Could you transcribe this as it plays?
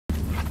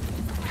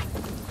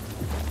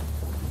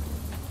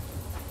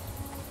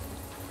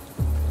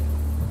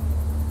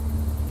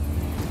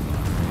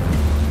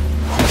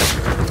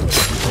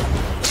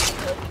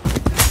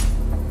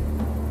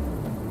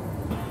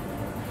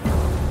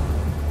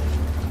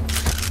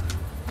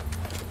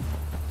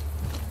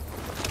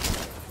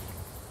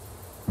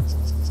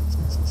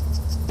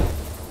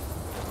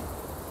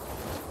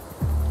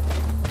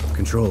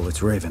Control,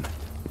 it's Raven.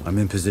 I'm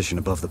in position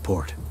above the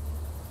port.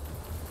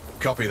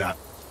 Copy that.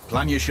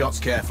 Plan your shots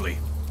carefully.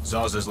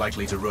 Zarza's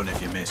likely to run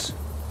if you miss.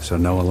 So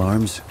no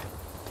alarms?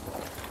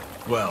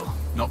 Well,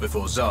 not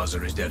before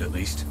Zarza is dead at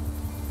least.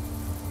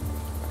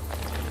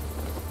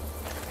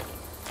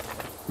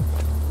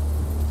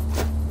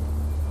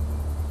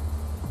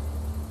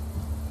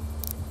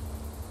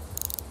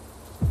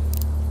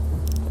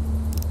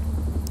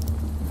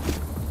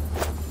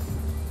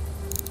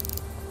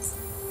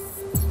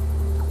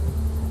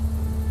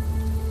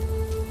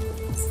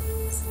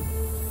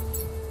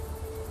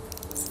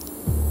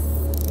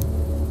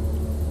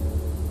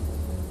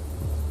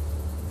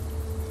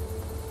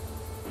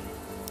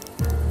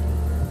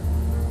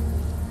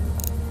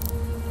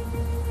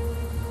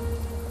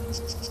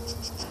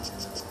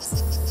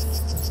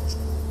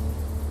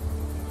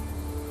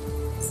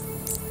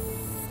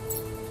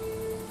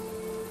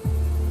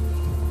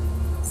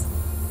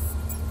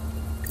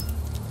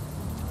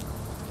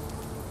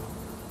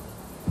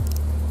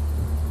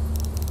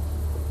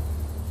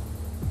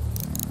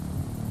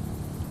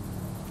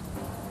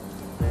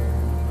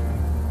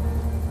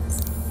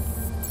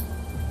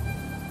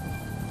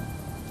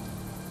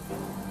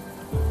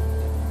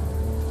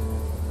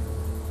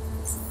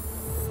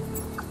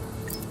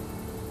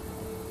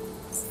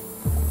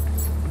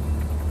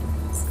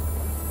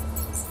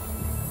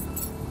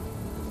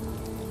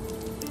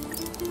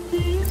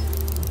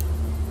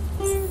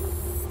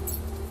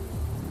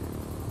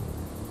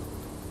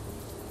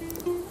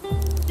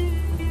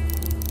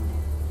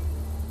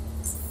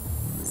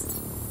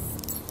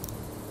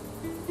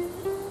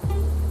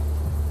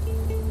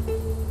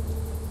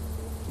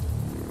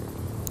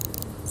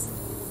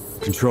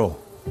 Control,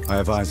 I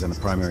have eyes on the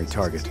primary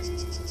target.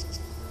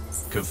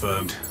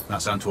 Confirmed.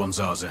 That's Antwan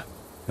Zarza.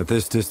 At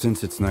this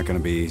distance, it's not gonna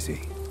be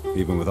easy,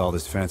 even with all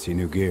this fancy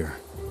new gear.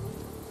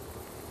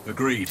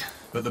 Agreed,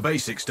 but the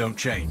basics don't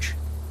change.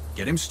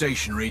 Get him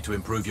stationary to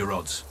improve your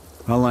odds.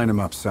 I'll line him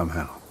up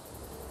somehow.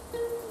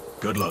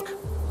 Good luck.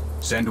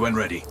 Send when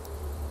ready.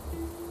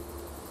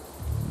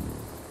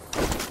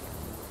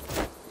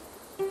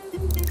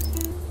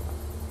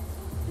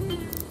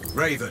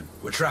 Raven,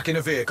 we're tracking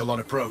a vehicle on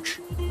approach.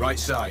 Right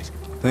side.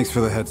 Thanks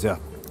for the heads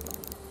up.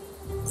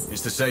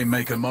 It's the same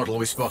make and model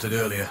we spotted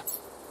earlier.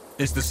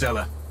 It's the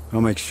seller.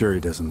 I'll make sure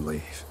he doesn't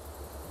leave.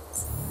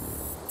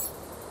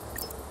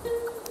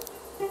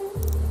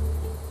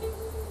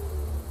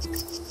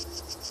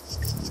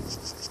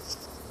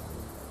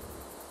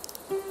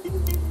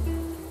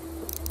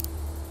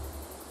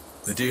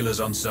 The dealer's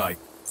on site.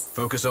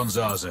 Focus on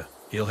Zarza.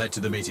 He'll head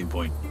to the meeting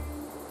point.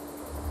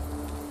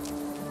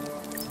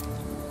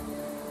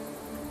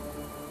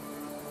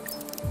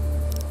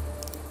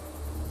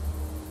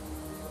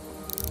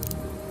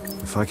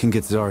 If I can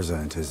get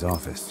Zarza into his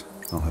office,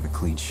 I'll have a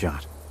clean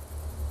shot.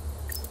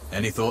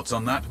 Any thoughts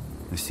on that?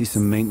 I see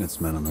some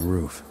maintenance men on the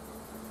roof.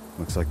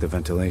 Looks like the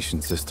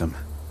ventilation system.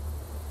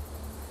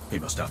 He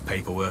must have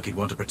paperwork he'd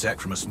want to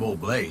protect from a small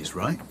blaze,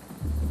 right?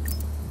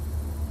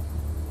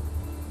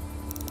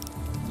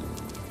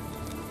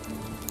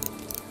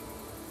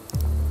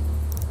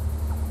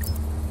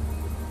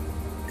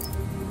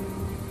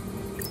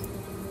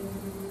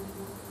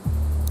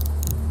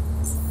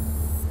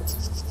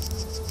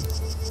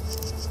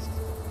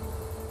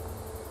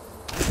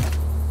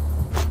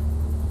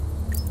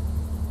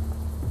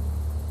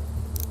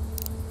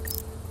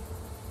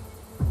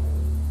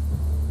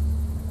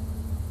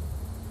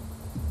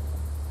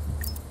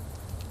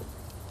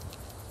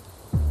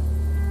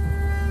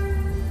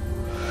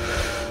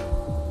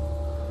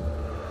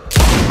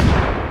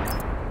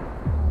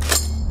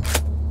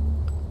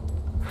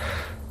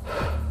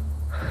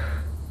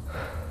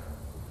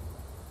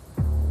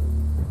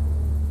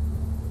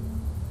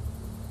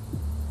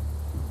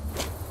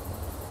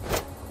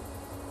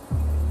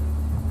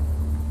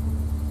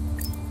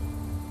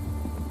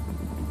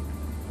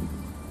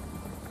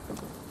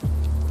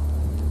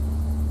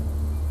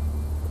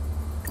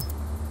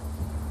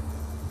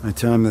 I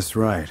time this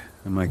right,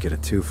 I might get a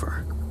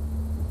twofer.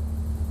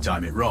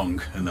 Time it wrong,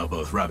 and they'll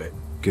both rabbit.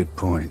 Good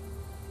point.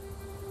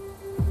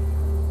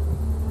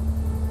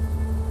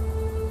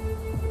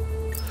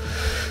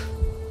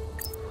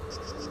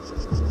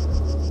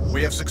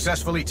 We have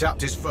successfully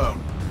tapped his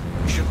phone.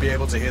 We should be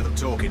able to hear them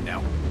talking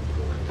now.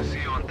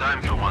 See you on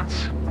time for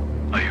once.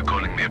 Are you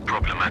calling me a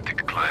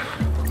problematic client?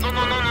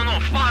 No,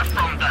 far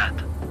from that.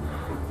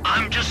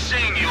 I'm just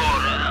saying your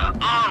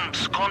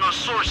arms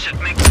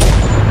connoisseurship makes...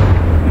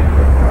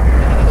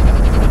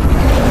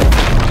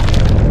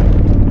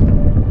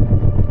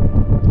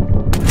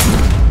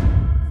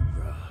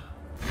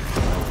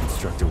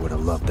 Instructor would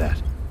have loved that.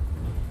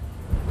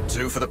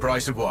 2 for the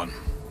price of 1.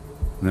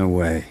 No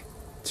way.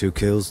 2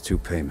 kills, 2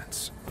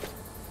 payments.